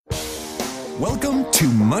Welcome to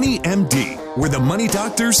Money MD, where the money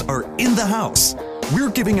doctors are in the house.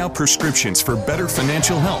 We're giving out prescriptions for better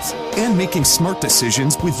financial health and making smart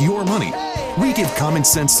decisions with your money. We give common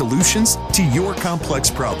sense solutions to your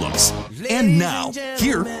complex problems. And now,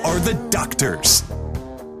 here are the doctors.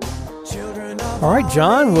 All right,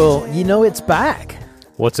 John. Well, you know it's back.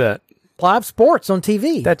 What's that? Live sports on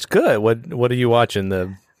TV. That's good. What are you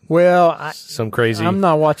watching? Some crazy. I'm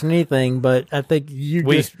not watching anything, but I think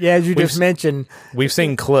as you just mentioned, we've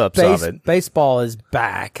seen clips of it. Baseball is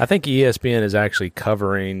back. I think ESPN is actually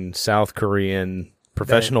covering South Korean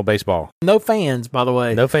professional baseball. No fans, by the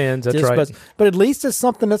way. No fans. That's right. But at least it's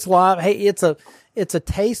something that's live. Hey, it's a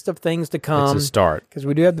taste of things to come. It's a start. Because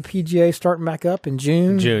we do have the PGA starting back up in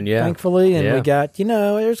June. Yeah. Thankfully. And we got,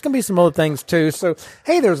 there's going to be some other things too. So,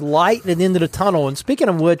 hey, there's light at the end of the tunnel. And speaking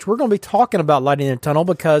of which, we're going to be talking about light in the tunnel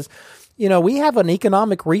because, we have an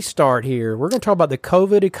economic restart here. We're going to talk about the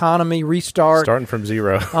COVID economy restart. Starting from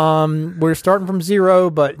zero. We're starting from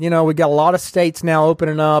zero, but, we got a lot of states now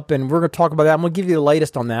opening up, and we're going to talk about that. I'm going to give you the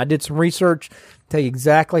latest on that. I did some research, tell you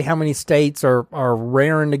exactly how many states are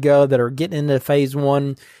raring to go that are getting into phase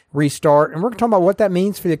one restart. And we're going to talk about what that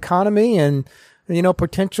means for the economy and,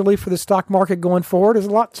 potentially for the stock market going forward. There's a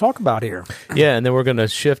lot to talk about here. Yeah, and then we're going to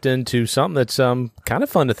shift into something that's kind of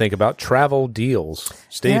fun to think about, travel deals.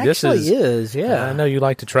 Steve, this is. I know you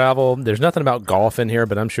like to travel. There's nothing about golf in here,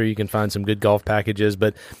 but I'm sure you can find some good golf packages.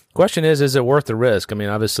 But question is it worth the risk? I mean,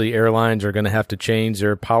 obviously airlines are going to have to change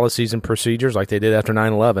their policies and procedures like they did after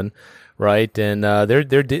 9/11. Right, and there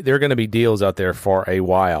are going to be deals out there for a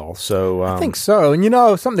while. So I think so. And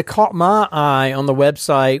something that caught my eye on the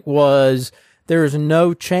website was there's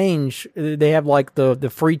no change. They have like the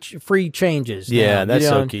free changes. Yeah, that's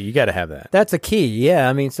so key. You got to have that. That's a key. Yeah,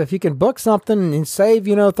 I mean, so if you can book something and save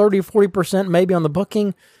 30 or 40% maybe on the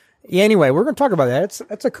booking. Yeah, anyway, we're going to talk about that.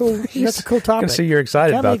 That's a cool topic. I can see you're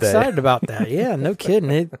excited about that. I'm excited about that. Yeah, no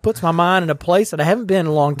kidding. It puts my mind in a place that I haven't been in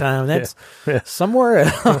a long time. That's somewhere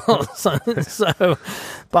else. So,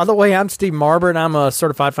 by the way, I'm Steve Marbert. I'm a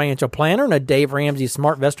certified financial planner and a Dave Ramsey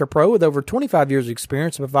SmartVestor Pro with over 25 years of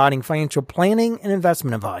experience providing financial planning and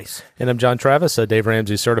investment advice. And I'm John Travis, a Dave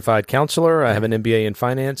Ramsey certified counselor. I have an MBA in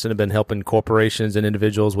finance and have been helping corporations and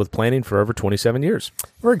individuals with planning for over 27 years.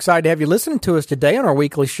 We're excited to have you listening to us today on our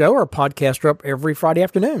weekly show. Our podcasts are up every Friday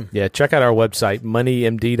afternoon. Yeah, check out our website,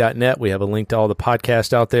 moneymd.net. We have a link to all the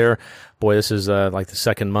podcasts out there. Boy, this is like the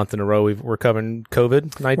second month in a row we're covering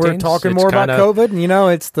COVID-19. We're talking more about COVID.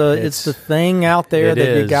 And, it's the thing out there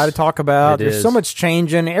that you got to talk about. There's so much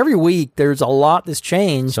changing. Every week there's a lot that's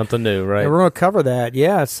changed. Something new, right? And we're going to cover that.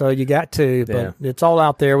 Yeah, so you got to. But it's all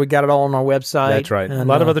out there. We got it all on our website. That's right. And a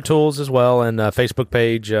lot of other tools as well, and Facebook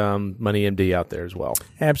page, MoneyMD out there as well.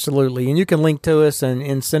 Absolutely. And you can link to us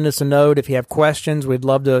and send us a note if you have questions. We'd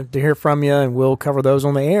love to hear from you, and we'll cover those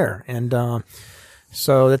on the air. And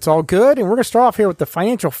so that's all good, and we're going to start off here with the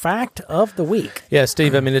financial fact of the week. Yeah,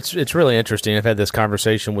 Steve, I mean, it's really interesting. I've had this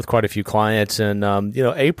conversation with quite a few clients, and,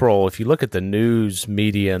 April, if you look at the news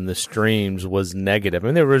media and the streams, was negative. I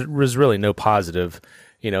mean, there was really no positive,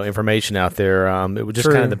 information out there. It was just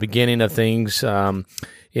kind of the beginning of things.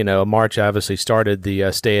 March obviously started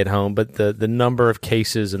the stay at home, but the number of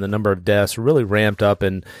cases and the number of deaths really ramped up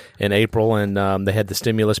in April, and they had the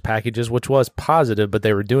stimulus packages, which was positive, but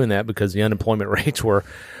they were doing that because the unemployment rates were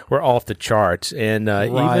off the charts. And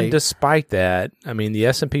even despite that, I mean, the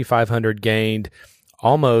S&P 500 gained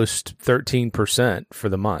almost 13% for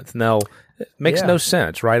the month. Now, it makes no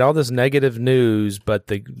sense, right? All this negative news, but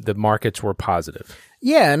the markets were positive.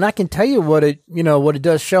 Yeah, and I can tell you what it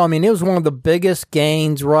does show. I mean, it was one of the biggest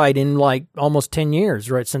gains, right, in like almost 10 years,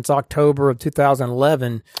 right, since October of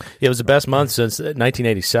 2011. It was the best month since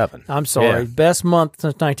 1987. I'm sorry, best month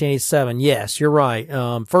since 1987. Yes, you're right.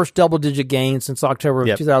 First double-digit gain since October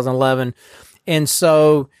of 2011. And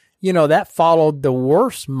so, that followed the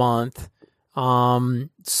worst month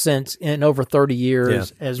since in over 30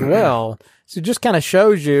 years as well. So it just kind of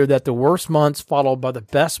shows you that the worst month's followed by the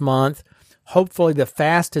best month. Hopefully the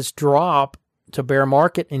fastest drop to bear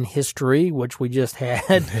market in history, which we just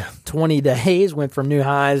had 20 days, went from new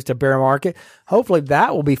highs to bear market. Hopefully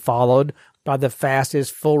that will be followed by the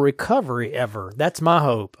fastest full recovery ever. That's my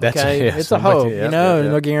hope. Okay. It's a hope,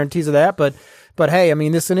 no guarantees of that, but hey, I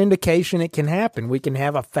mean, this is an indication it can happen. We can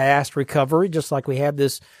have a fast recovery just like we had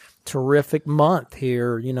this terrific month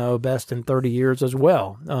here, best in 30 years as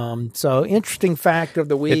well. So interesting fact of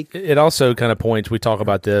the week. It also kind of points, we talk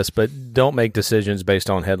about this, but don't make decisions based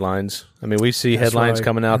on headlines. I mean, we see headlines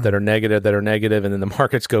coming out that are negative, and then the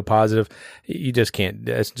markets go positive. You just can't.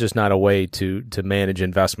 It's just not a way to manage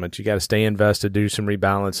investments. You got to stay invested, do some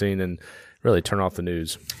rebalancing, and really turn off the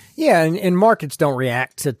news. Yeah, and markets don't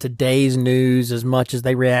react to today's news as much as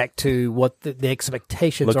they react to what the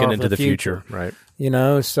expectations are looking into for the future, right?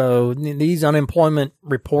 So these unemployment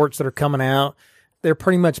reports that are coming out, they're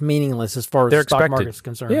pretty much meaningless as far as the stock market is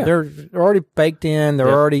concerned. Yeah. They're already baked in. They're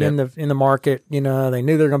already in the market. They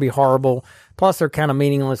knew they're going to be horrible. Plus, they're kind of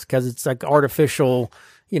meaningless because it's like artificial,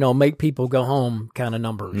 make people go home kind of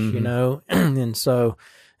numbers, and so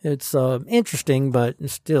it's interesting, but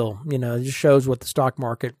still, it just shows what the stock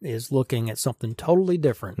market is looking at, something totally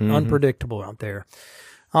different, unpredictable out there.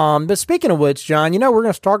 But speaking of which, John, we're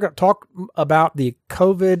going to talk about the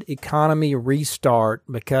COVID economy restart,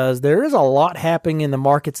 because there is a lot happening in the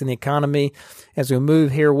markets and the economy as we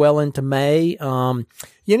move here well into May.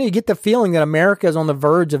 You get the feeling that America is on the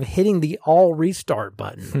verge of hitting the all restart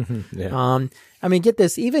button. Get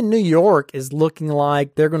this, even New York is looking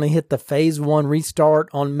like they're going to hit the phase 1 restart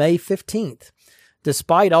on May 15th,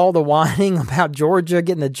 despite all the whining about Georgia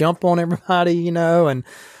getting the jump on everybody,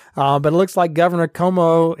 but it looks like Governor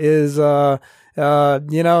Cuomo is,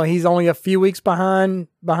 he's only a few weeks behind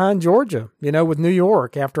Georgia, with New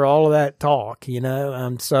York after all of that talk,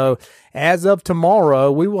 So as of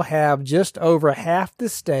tomorrow, we will have just over half the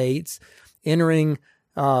states entering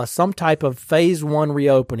some type of phase 1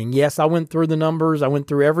 reopening. Yes, I went through the numbers. I went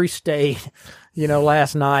through every state,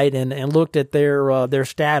 last night and looked at their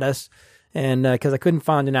status. And because I couldn't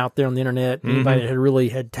find it out there on the internet, anybody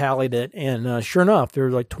that had tallied it. And sure enough,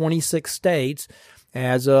 there's like 26 states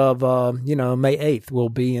as of, May 8th will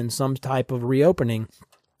be in some type of reopening.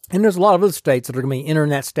 And there's a lot of other states that are going to be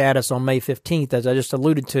entering that status on May 15th, as I just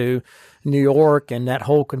alluded to. New York and that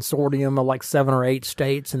whole consortium of like 7 or 8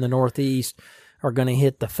 states in the Northeast are going to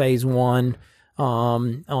hit the phase 1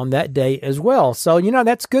 on that day as well. So,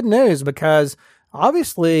 that's good news, because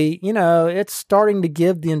obviously, it's starting to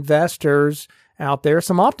give the investors out there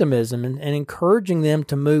some optimism and encouraging them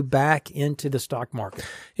to move back into the stock market.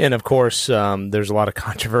 And of course, there's a lot of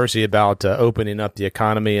controversy about opening up the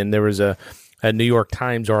economy. And there was a New York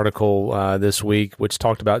Times article this week which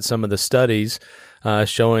talked about some of the studies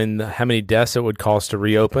showing how many deaths it would cost to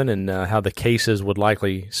reopen and how the cases would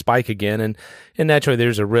likely spike again. And naturally,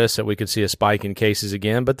 there's a risk that we could see a spike in cases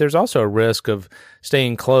again, but there's also a risk of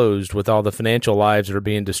staying closed with all the financial lives that are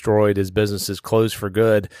being destroyed as businesses close for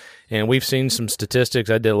good. And we've seen some statistics.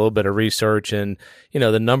 I did a little bit of research, and,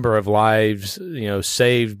 the number of lives,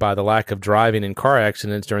 saved by the lack of driving in car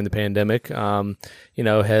accidents during the pandemic,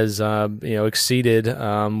 has, exceeded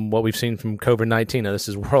what we've seen from COVID-19. Now, this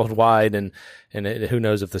is worldwide, and who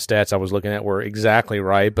knows if the stats I was looking at were exactly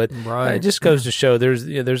right, but it just goes to show there's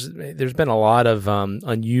been a lot of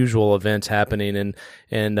unusual events happening,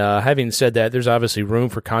 and having said that, there's obviously room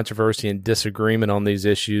for controversy and disagreement on these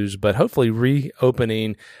issues, but hopefully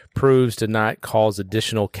reopening proves to not cause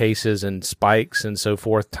additional cases and spikes and so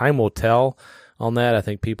forth. Time will tell on that. I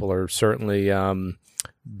think people are certainly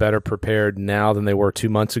better prepared now than they were 2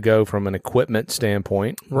 months ago from an equipment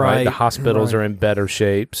standpoint. Right. The hospitals are in better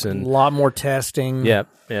shapes, and a lot more testing. Yep.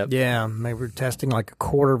 Yeah. Maybe we're testing like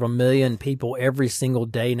 250,000 people every single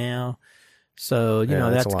day now. So,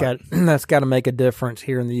 that's got to make a difference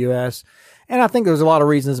here in the U.S. And I think there's a lot of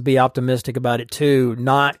reasons to be optimistic about it too,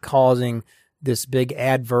 not causing this big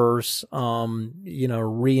adverse,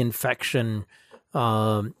 reinfection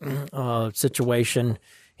situation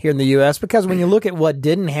here in the U.S. Because when you look at what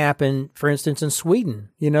didn't happen, for instance, in Sweden,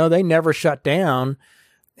 they never shut down,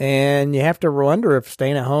 and you have to wonder if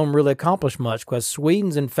staying at home really accomplished much, because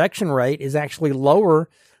Sweden's infection rate is actually lower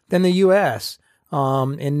than the U.S.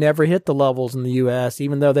 And never hit the levels in the U.S.,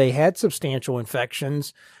 even though they had substantial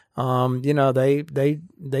infections.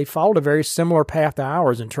 They followed a very similar path to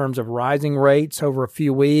ours in terms of rising rates over a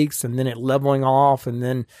few weeks, and then it leveling off, and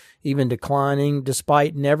then even declining,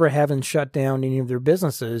 despite never having shut down any of their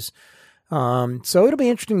businesses. So it'll be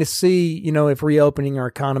interesting to see, if reopening our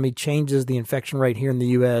economy changes the infection rate here in the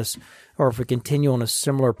U.S., or if we continue on a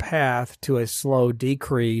similar path to a slow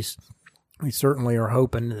decrease. We certainly are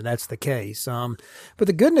hoping that that's the case. But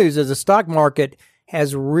the good news is the stock market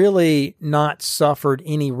has really not suffered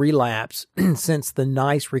any relapse since the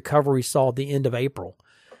nice recovery we saw at the end of April.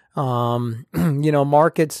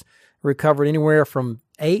 Markets recovered anywhere from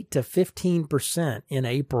 8 to 15% in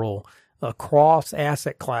April across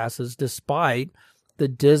asset classes, despite the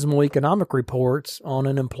dismal economic reports on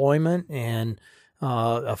unemployment and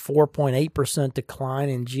a 4.8% decline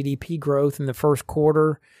in GDP growth in the first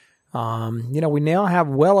quarter. We now have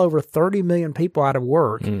well over 30 million people out of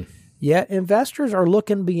work. Yet investors are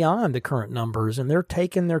looking beyond the current numbers, and they're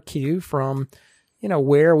taking their cue from,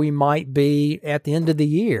 where we might be at the end of the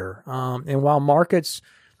year. And while markets,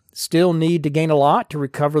 still need to gain a lot to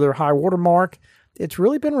recover their high water mark. It's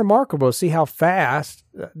really been remarkable to see how fast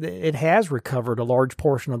it has recovered a large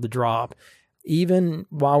portion of the drop, even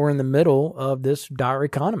while we're in the middle of this dire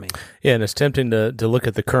economy. Yeah, and it's tempting to look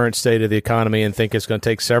at the current state of the economy and think it's going to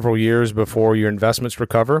take several years before your investments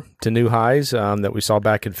recover to new highs that we saw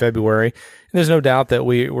back in February. And there's no doubt that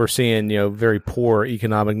we're seeing, very poor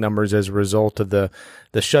economic numbers as a result of the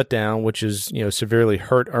shutdown, which is, severely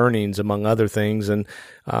hurt earnings, among other things. And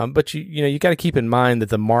but you got to keep in mind that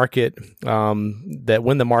the market, that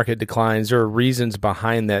when the market declines, there are reasons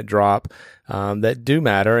behind that drop that do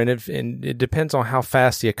matter, and it depends on how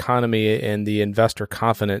fast the economy and the investor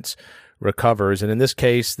confidence recovers. And in this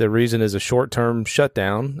case, the reason is a short-term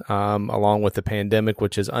shutdown, along with the pandemic,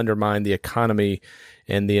 which has undermined the economy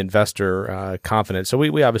and the investor confidence. So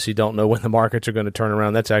we obviously don't know when the markets are going to turn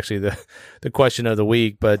around. That's actually the question of the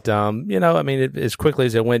week. But, as quickly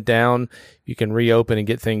as it went down, you can reopen and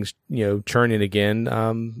get things, churning again.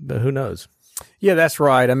 But who knows? Yeah, that's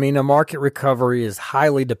right. I mean, a market recovery is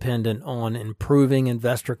highly dependent on improving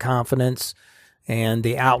investor confidence and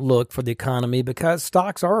the outlook for the economy, because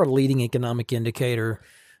stocks are a leading economic indicator.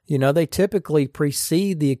 They typically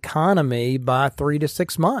precede the economy by 3 to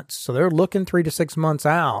 6 months. So they're looking 3 to 6 months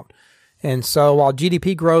out. And so while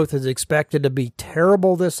GDP growth is expected to be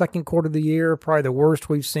terrible this second quarter of the year, probably the worst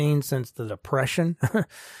we've seen since the Depression,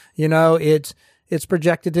 it's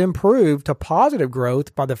projected to improve to positive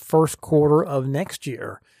growth by the first quarter of next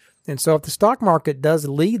year. And so if the stock market does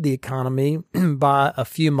lead the economy by a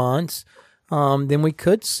few months, then we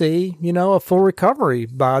could see, a full recovery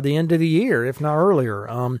by the end of the year, if not earlier.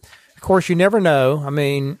 Of course, you never know. I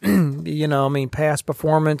mean, past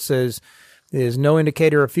performance is no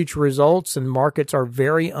indicator of future results, and markets are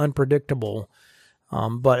very unpredictable.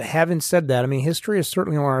 But having said that, history is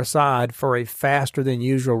certainly on our side for a faster than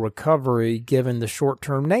usual recovery, given the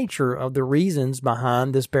short-term nature of the reasons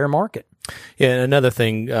behind this bear market. Yeah, and another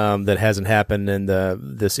thing that hasn't happened in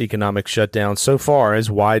this economic shutdown so far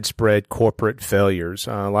is widespread corporate failures.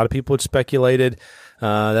 A lot of people had speculated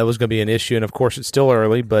that was going to be an issue, and of course it's still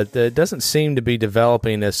early, but it doesn't seem to be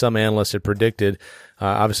developing as some analysts had predicted.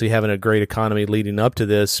 Obviously, having a great economy leading up to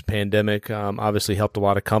this pandemic obviously helped a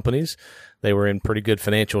lot of companies. They were in pretty good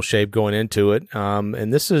financial shape going into it.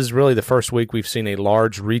 And this is really the first week we've seen a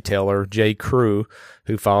large retailer, J.Crew,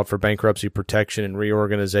 who filed for bankruptcy protection and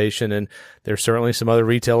reorganization. And there's certainly some other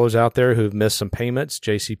retailers out there who've missed some payments,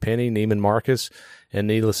 JCPenney, Neiman Marcus. And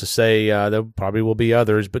needless to say, there probably will be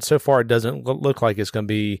others. But so far, it doesn't look like it's going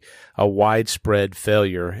to be a widespread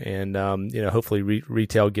failure. And, hopefully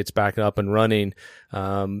retail gets back up and running,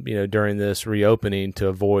 during this reopening to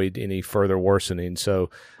avoid any further worsening. So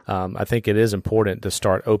I think it is important to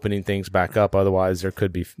start opening things back up. Otherwise, there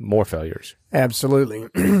could be more failures. Absolutely.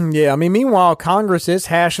 Yeah. Meanwhile, Congress is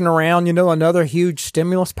hashing around, another huge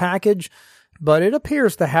stimulus package. But it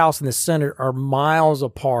appears the House and the Senate are miles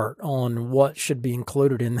apart on what should be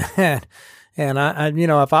included in that. And I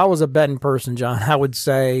if I was a betting person, John, I would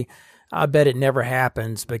say I bet it never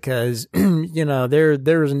happens, because,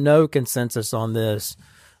 there's no consensus on this.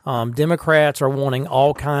 Democrats are wanting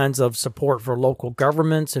all kinds of support for local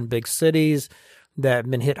governments in big cities that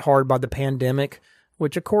have been hit hard by the pandemic,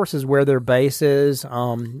 which of course is where their base is.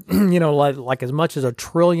 Like as much as $1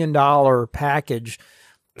 trillion package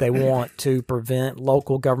they want to prevent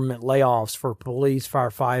local government layoffs for police,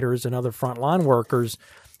 firefighters, and other frontline workers,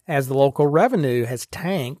 as the local revenue has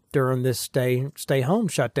tanked during this stay home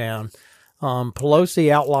shutdown. Pelosi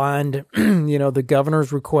outlined, the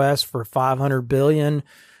governor's request for $500 billion,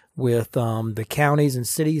 with the counties and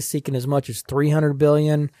cities seeking as much as $300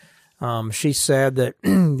 billion. She said that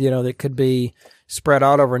that could be spread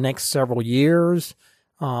out over the next several years.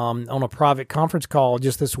 On a private conference call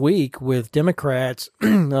just this week with Democrats,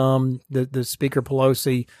 the Speaker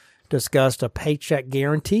Pelosi discussed a paycheck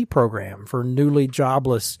guarantee program for newly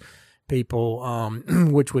jobless people,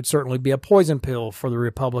 which would certainly be a poison pill for the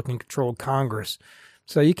Republican-controlled Congress.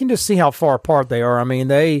 So you can just see how far apart they are.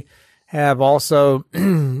 They have also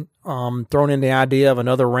thrown in the idea of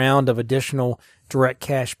another round of additional direct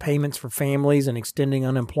cash payments for families and extending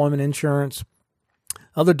unemployment insurance.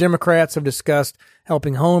 Other Democrats have discussed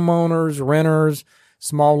helping homeowners, renters,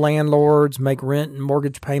 small landlords make rent and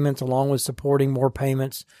mortgage payments, along with supporting more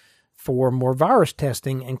payments for more virus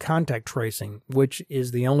testing and contact tracing, which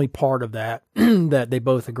is the only part of that that they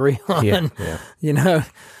both agree on. Yeah.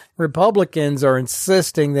 Republicans are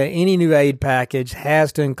insisting that any new aid package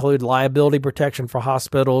has to include liability protection for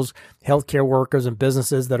hospitals, healthcare workers, and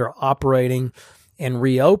businesses that are operating and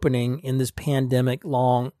reopening in this pandemic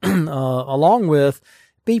along with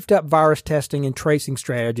beefed up virus testing and tracing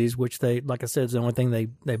strategies, which they, like I said, is the only thing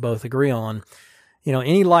they both agree on.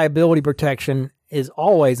 Any liability protection is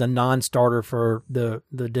always a non-starter for the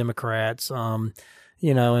Democrats.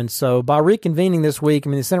 And so by reconvening this week,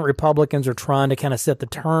 the Senate Republicans are trying to kind of set the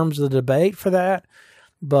terms of the debate for that.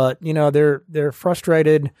 But, they're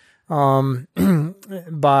frustrated by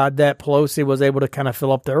that Pelosi was able to kind of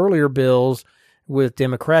fill up the earlier bills with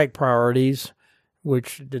Democratic priorities,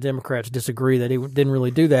 which the Democrats disagree that he didn't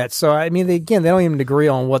really do that. So, they don't even agree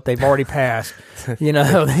on what they've already passed.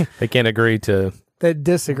 They can't agree to... They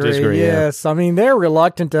disagree, yes. Yeah. They're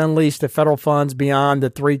reluctant to unleash the federal funds beyond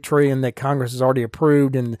the $3 trillion that Congress has already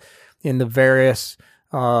approved in the various,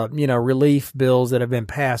 relief bills that have been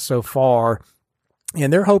passed so far.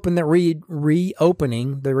 And they're hoping that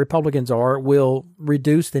reopening, the Republicans will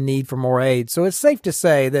reduce the need for more aid. So it's safe to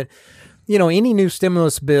say that, any new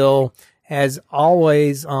stimulus bill has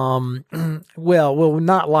always, will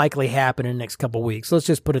not likely happen in the next couple of weeks. Let's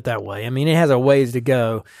just put it that way. It has a ways to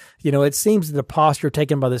go. It seems that the posture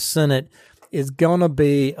taken by the Senate is going to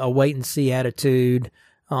be a wait-and-see attitude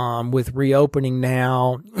with reopening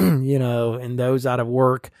now, and those out of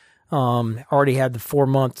work already had the 4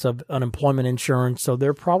 months of unemployment insurance, so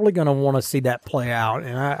they're probably going to want to see that play out.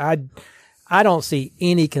 And I don't see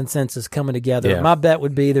any consensus coming together. Yeah. My bet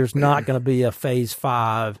would be there's not going to be a Phase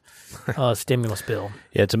 5 stimulus bill.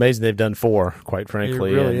 Yeah, it's amazing they've done 4, quite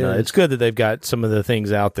frankly. It really is. It's good that they've got some of the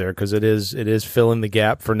things out there because it is filling the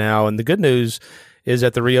gap for now. And the good news is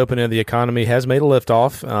that the reopening of the economy has made a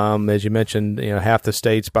liftoff. As you mentioned, half the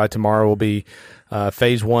states by tomorrow will be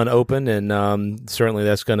Phase 1 open, and certainly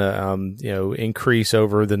that's going to increase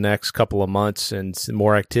over the next couple of months and some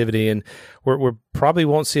more activity. And we probably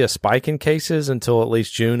won't see a spike in cases until at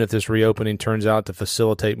least June if this reopening turns out to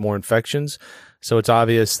facilitate more infections. So it's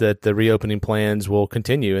obvious that the reopening plans will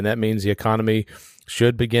continue, and that means the economy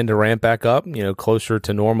should begin to ramp back up, closer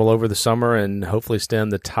to normal over the summer, and hopefully stem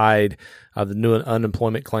the tide of the new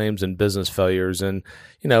unemployment claims and business failures. And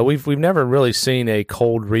we've never really seen a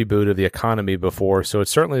cold reboot of the economy before, so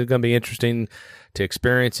it's certainly going to be interesting to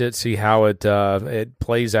experience it, see how it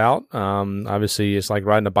plays out. Obviously, it's like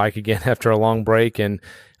riding a bike again after a long break, and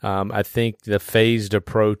I think the phased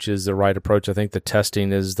approach is the right approach. I think the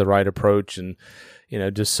testing is the right approach, and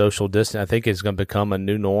just social distance. I think it's going to become a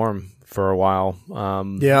new norm for a while.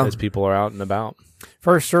 As people are out and about.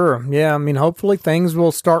 For sure. Yeah. Hopefully things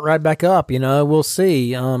will start right back up. We'll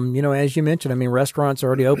see. As you mentioned, restaurants are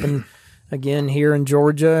already open again here in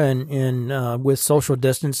Georgia and with social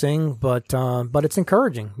distancing, but it's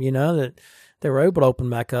encouraging, that they were able to open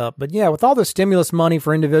back up. But yeah, with all the stimulus money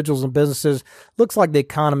for individuals and businesses, looks like the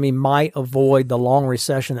economy might avoid the long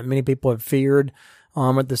recession that many people have feared.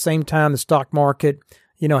 At the same time, the stock market,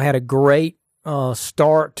 had a great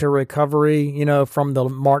start to recovery, from the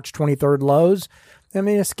March 23rd lows.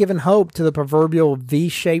 It's given hope to the proverbial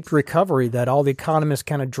V-shaped recovery that all the economists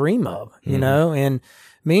kind of dream of, and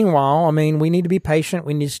meanwhile, we need to be patient.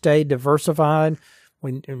 We need to stay diversified,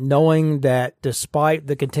 knowing that despite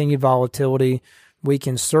the continued volatility, we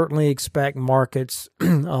can certainly expect markets,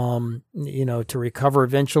 to recover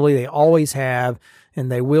eventually. They always have, and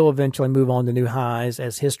they will eventually move on to new highs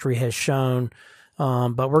as history has shown.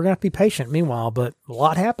 But we're going to have to be patient meanwhile, but a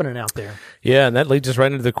lot happening out there. Yeah, and that leads us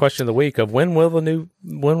right into the question of the week of when will the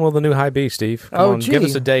new high be, Steve? Come on, give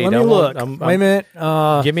us a date. Let me look. Wait a minute.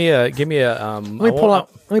 Give me a let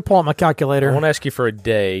me pull out my calculator. I won't ask you for a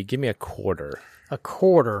day. Give me a quarter. A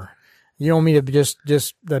quarter. You want me to just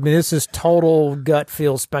this is total gut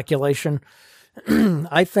feel speculation.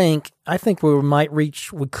 I think we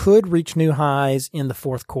could reach new highs in the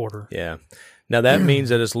fourth quarter. Yeah. Now, that means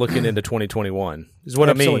that it's looking into 2021 is what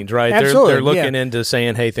Absolutely. It means, right? Absolutely. They're looking into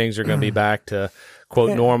saying, hey, things are going to be back to,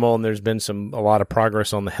 quote, normal, and there's been a lot of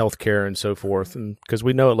progress on the healthcare and so forth, because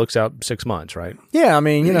we know it looks out 6 months, right? Yeah,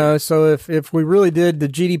 so if we really did the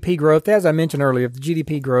GDP growth, as I mentioned earlier, if the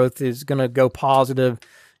GDP growth is going to go positive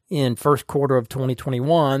in first quarter of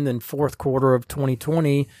 2021, then fourth quarter of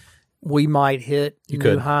 2020, we might hit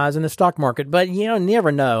new highs in the stock market. But,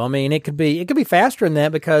 never know. It could be faster than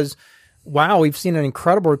that because – wow, we've seen an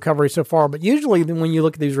incredible recovery so far. But usually when you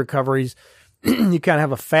look at these recoveries, you kind of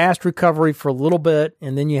have a fast recovery for a little bit,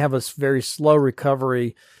 and then you have a very slow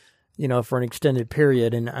recovery, for an extended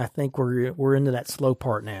period. And I think we're into that slow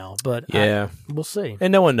part now. But yeah, we'll see.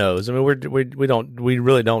 And no one knows. We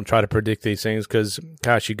really don't try to predict these things because,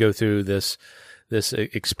 gosh, you go through this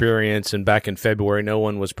experience, and back in February, no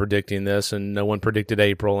one was predicting this, and no one predicted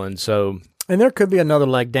April, and so. And there could be another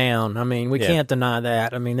leg down. I mean, we can't deny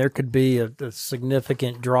that. I mean, there could be a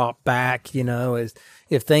significant drop back, as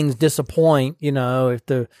if things disappoint,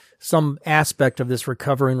 if some aspect of this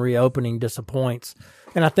recovery and reopening disappoints.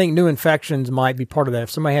 And I think new infections might be part of that.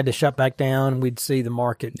 If somebody had to shut back down, we'd see the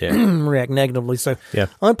market react negatively. So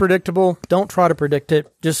unpredictable. Don't try to predict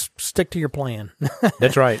it. Just stick to your plan.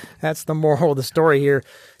 That's right. That's the moral of the story here.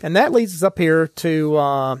 And that leads us up here to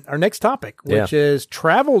our next topic, which is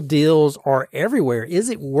travel deals are everywhere. Is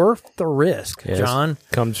it worth the risk, John?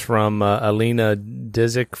 Comes from Alina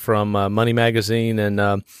Dzik from Money Magazine.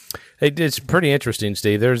 And it's pretty interesting,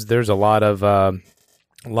 Steve. There's a lot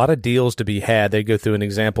of deals to be had. They go through an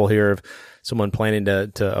example here of someone planning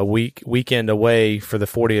to a weekend away for the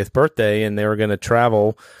 40th birthday, and they were going to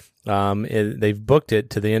travel. They've booked it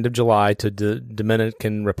to the end of July to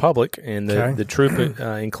Dominican Republic, and the trip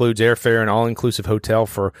includes airfare and all-inclusive hotel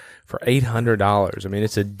for $800. I mean,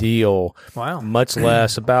 it's a deal. Wow. Much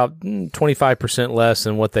less, about 25% less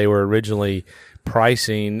than what they were originally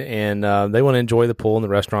pricing, and they want to enjoy the pool and the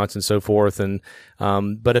restaurants and so forth. And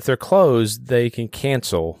but if they're closed, they can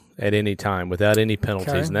cancel at any time without any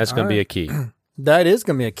penalties, and that's going to be a key. That is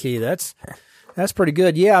going to be a key. That's pretty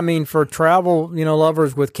good. Yeah, I mean, for travel,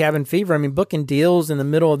 lovers with cabin fever, I mean, booking deals in the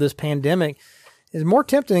middle of this pandemic is more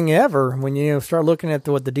tempting than ever when you start looking at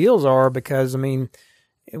what the deals are, because, I mean,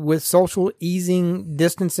 with social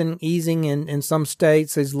distancing easing in some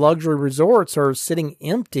states, these luxury resorts are sitting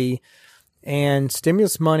empty, and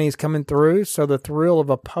stimulus money is coming through, so the thrill of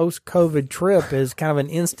a post-COVID trip is kind of an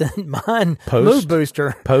instant mood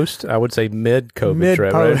booster. I would say mid-COVID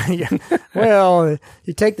trip, right? Well,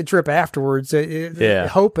 you take the trip afterwards,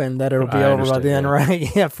 hoping that it'll be over by then, right?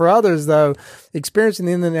 Yeah. For others, though, experiencing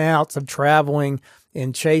the ins and outs of traveling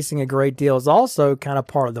and chasing a great deal is also kind of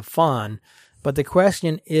part of the fun. But the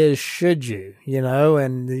question is, should you,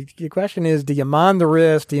 and the question is, do you mind the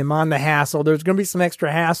risk? Do you mind the hassle? There's going to be some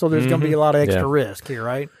extra hassle. There's going to be a lot of extra risk here,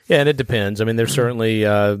 right? Yeah, and it depends. I mean, there's certainly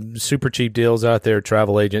super cheap deals out there,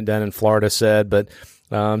 travel agent down in Florida said, but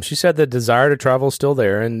she said the desire to travel is still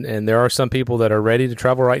there, and there are some people that are ready to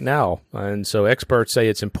travel right now. And so experts say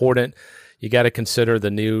it's important. You got to consider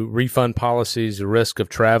the new refund policies, the risk of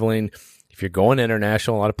traveling. If you're going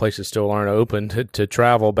international, a lot of places still aren't open to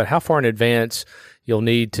travel, but how far in advance you'll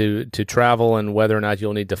need to travel and whether or not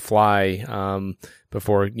you'll need to fly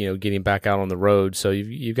before getting back out on the road. So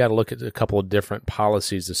you've got to look at a couple of different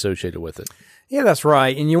policies associated with it. Yeah, that's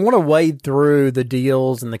right. And you want to wade through the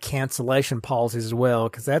deals and the cancellation policies as well,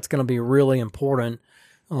 because that's going to be really important.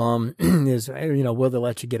 Will they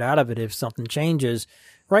let you get out of it if something changes?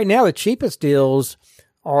 Right now, the cheapest deals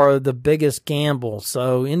are the biggest gamble.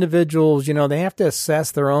 So individuals, they have to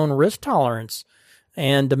assess their own risk tolerance.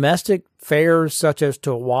 And domestic fares such as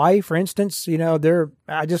to Hawaii, for instance,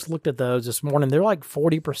 I just looked at those this morning. They're like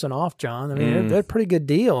 40% off, John. I mean, they're a pretty good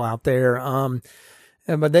deal out there.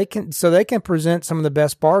 But they can present some of the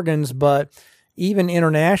best bargains, but even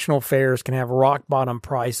international fares can have rock bottom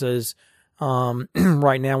prices.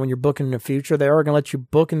 Right now, when you're booking in the future, they are going to let you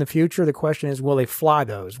book in the future. The question is, will they fly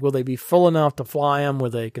those? Will they be full enough to fly them? Will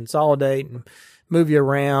they consolidate and move you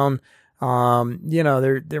around?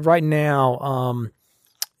 They're right now,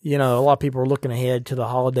 a lot of people are looking ahead to the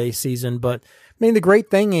holiday season. But I mean, the great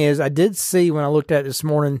thing is, I did see when I looked at it this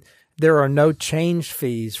morning, there are no change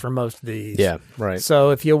fees for most of these. Yeah, right. So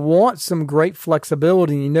if you want some great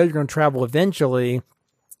flexibility and you're going to travel eventually,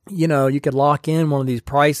 you could lock in one of these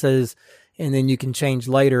prices and then you can change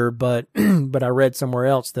later. But I read somewhere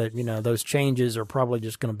else that, those changes are probably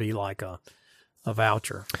just going to be like a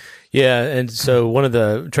voucher. Yeah, and so one of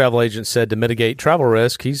the travel agents said to mitigate travel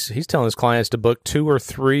risk, he's telling his clients to book 2 or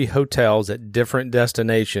 3 hotels at different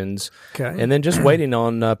destinations, and then just waiting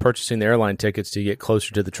on purchasing the airline tickets to get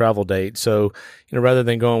closer to the travel date. So, rather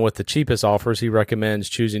than going with the cheapest offers, he recommends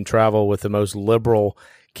choosing travel with the most liberal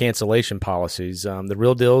cancellation policies. The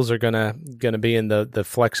real deals are gonna be in the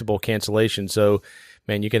flexible cancellation. So,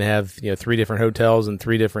 man, you can have 3 different hotels in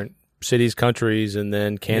 3 different cities, countries, and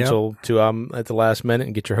then cancel to at the last minute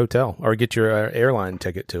and get your hotel or get your airline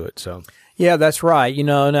ticket to it. So yeah, that's right.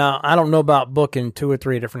 Now I don't know about booking 2 or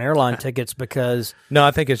 3 different airline tickets because no,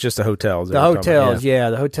 I think it's just the hotels. The hotels,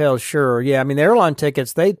 the hotels, sure. Yeah, I mean the airline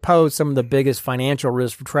tickets, they pose some of the biggest financial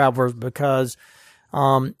risk for travelers because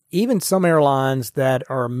even some airlines that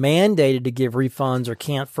are mandated to give refunds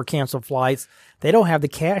or for canceled flights, they don't have the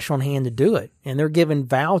cash on hand to do it, and they're giving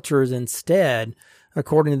vouchers instead.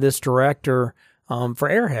 According to this director for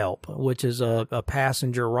AirHelp, which is a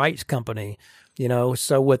passenger rights company,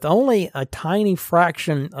 so with only a tiny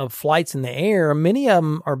fraction of flights in the air, many of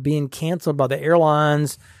them are being canceled by the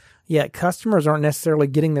airlines, yet customers aren't necessarily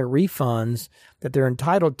getting their refunds that they're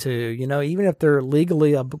entitled to. You know, even if they're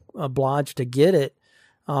legally obliged to get it,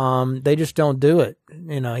 they just don't do it.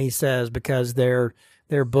 You know, he says, because they're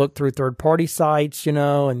booked through third-party sites, you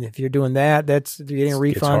know, and if you're doing that, that's getting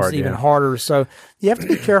refunds even harder. So you have to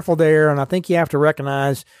be careful there, and I think you have to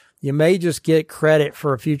recognize you may just get credit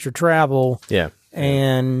for future travel. Yeah.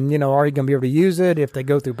 And, you know, are you going to be able to use it? If they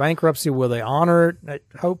go through bankruptcy, will they honor it?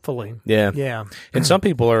 Hopefully. Yeah. Yeah. And some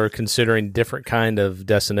people are considering different kind of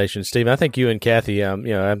destinations. Steve, I think you and Kathy, you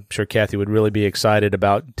know, I'm sure Kathy would really be excited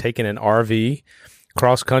about taking an RV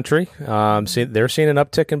cross country. They're seeing an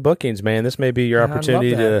uptick in bookings, man. This may be your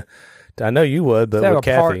opportunity to. I know you would, but with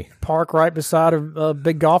Kathy. Park right beside a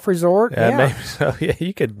big golf resort. Yeah, maybe so. Yeah,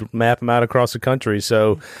 you could map them out across the country.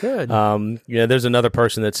 So, good. You know, there's another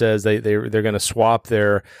person that says they're going to swap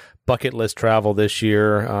their bucket list travel this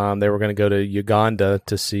year. They were going to go to Uganda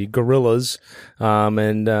to see gorillas,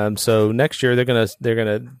 so next year they're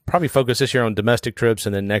gonna probably focus this year on domestic trips,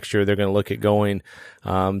 and then next year they're going to look at going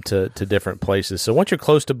to different places. So once you're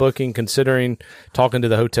close to booking, considering talking to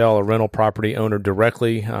the hotel or rental property owner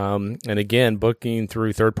directly, and again booking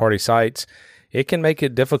through third party sites, it can make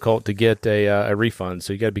it difficult to get a refund.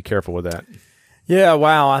 So you got to be careful with that. Yeah,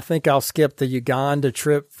 wow. I think I'll skip the Uganda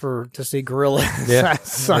trip to see gorillas. Yeah,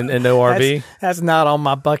 and no RV? That's not on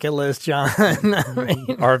my bucket list, John. I mean,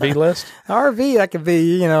 RV list? RV, that could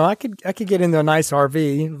be, you know, I could get into a nice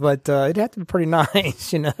RV, but it'd have to be pretty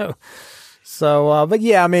nice, you know. So, but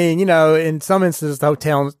yeah, I mean, you know, in some instances, the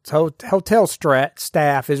hotel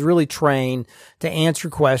staff is really trained to answer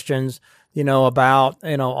questions, you know, about,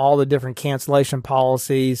 you know, all the different cancellation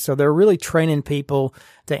policies. So they're really training people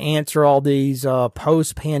to answer all these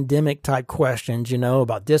post-pandemic type questions, you know,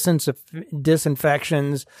 about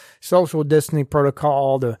disinfections, social distancing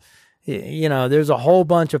protocol. You know, there's a whole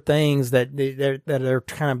bunch of things that they're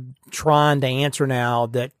kind of trying to answer now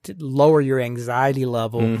that lower your anxiety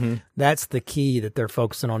level. Mm-hmm. That's the key that they're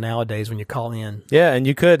focusing on nowadays when you call in. Yeah, and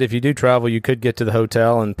you could, if you do travel, you could get to the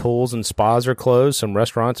hotel and pools and spas are closed. Some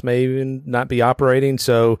restaurants may even not be operating.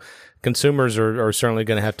 So consumers are certainly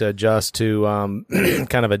going to have to adjust to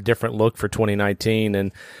kind of a different look for 2019.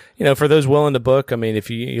 And, you know, for those willing to book, I mean, if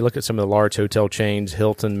you look at some of the large hotel chains,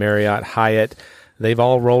 Hilton, Marriott, Hyatt, they've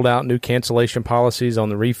all rolled out new cancellation policies on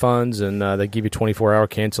the refunds, and they give you 24-hour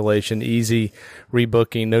cancellation, easy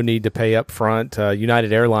rebooking, no need to pay up front.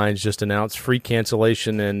 United Airlines just announced free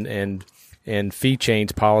cancellation and fee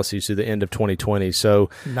change policies through the end of 2020.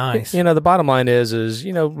 So, nice. You know, the bottom line is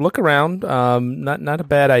you know, look around. Not a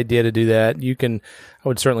bad idea to do that. I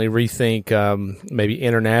would certainly rethink maybe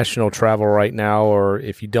international travel right now, or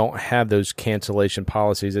if you don't have those cancellation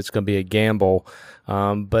policies, it's going to be a gamble.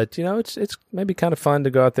 But you know, it's maybe kind of fun to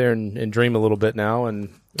go out there and dream a little bit now and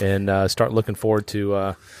start looking forward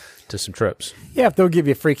to some trips. Yeah, if they'll give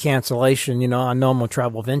you a free cancellation, you know, I know I'm going to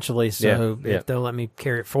travel eventually, so if they'll let me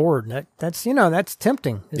carry it forward, that's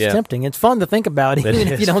tempting. It's tempting. It's fun to think about, even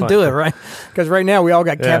if you don't do it, right? Because right now we all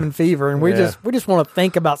got cabin fever, and we just want to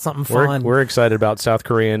think about something fun. We're excited about South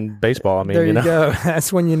Korean baseball. I mean, there you go.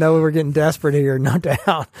 That's when you know we're getting desperate here, no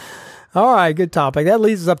doubt. All right, good topic. That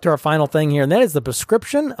leads us up to our final thing here, and that is the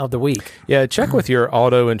prescription of the week. Yeah, check with your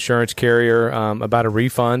auto insurance carrier about a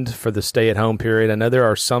refund for the stay-at-home period. I know there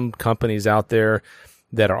are some companies out there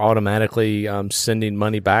that are automatically sending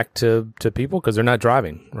money back to people because they're not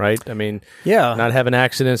driving, right? I mean, not having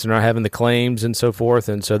accidents and not having the claims and so forth.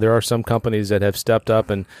 And so there are some companies that have stepped up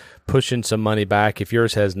and pushing some money back. If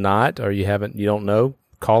yours has not, or you don't know,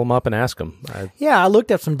 call them up and ask them. I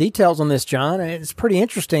looked up some details on this, John. It's pretty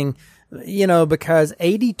interesting. You know, because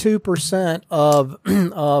 82% of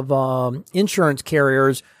insurance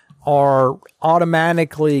carriers are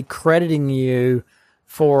automatically crediting you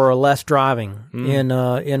for less driving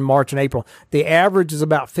in March and April. The average is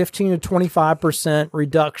about 15 to 25%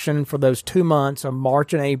 reduction for those 2 months of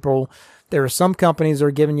March and April. There are some companies that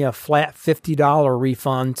are giving you a flat $50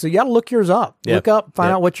 refund. So you got to look yours up. Yep. Look up,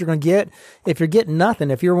 find out what you're going to get. If you're getting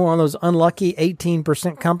nothing, if you're one of those unlucky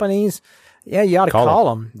 18% companies, you ought to call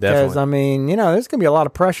them. Because, I mean, you know, there's going to be a lot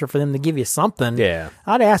of pressure for them to give you something. Yeah.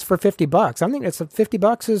 I'd ask for $50. I think it's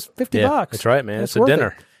 $50 is $50. That's right, man. It's a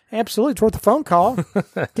dinner. Absolutely. It's worth a phone call.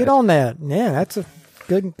 Get on that. Yeah, that's a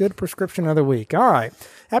good prescription of the week. All right.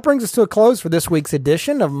 That brings us to a close for this week's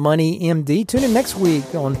edition of Money MD. Tune in next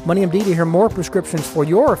week on Money MD to hear more prescriptions for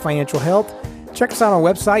your financial health. Check us out on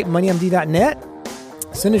our website, moneymd.net.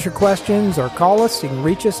 Send us your questions or call us. You can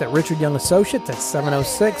reach us at Richard Young Associates at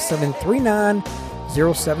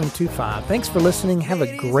 706-739-0725. Thanks for listening. Have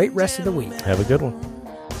a great rest of the week. Have a good one.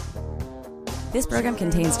 This program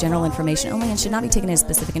contains general information only and should not be taken as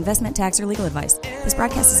specific investment, tax, or legal advice. This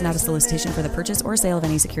broadcast is not a solicitation for the purchase or sale of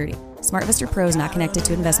any security. SmartVestor Pro is not connected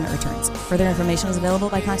to investment returns. Further information is available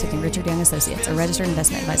by contacting Richard Young Associates, a registered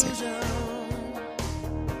investment advisor.